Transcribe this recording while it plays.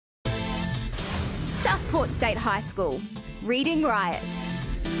Southport State High School, Reading Riot.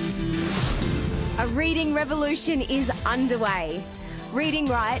 A reading revolution is underway. Reading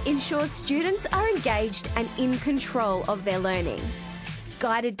Riot ensures students are engaged and in control of their learning.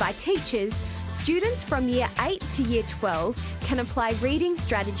 Guided by teachers, students from Year 8 to Year 12 can apply reading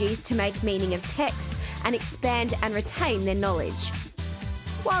strategies to make meaning of texts and expand and retain their knowledge.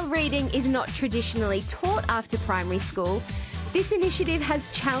 While reading is not traditionally taught after primary school, this initiative has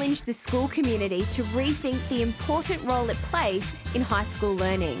challenged the school community to rethink the important role it plays in high school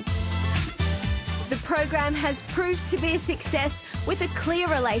learning. The program has proved to be a success with a clear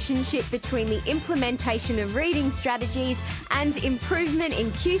relationship between the implementation of reading strategies and improvement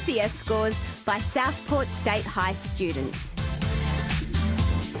in QCS scores by Southport State High students.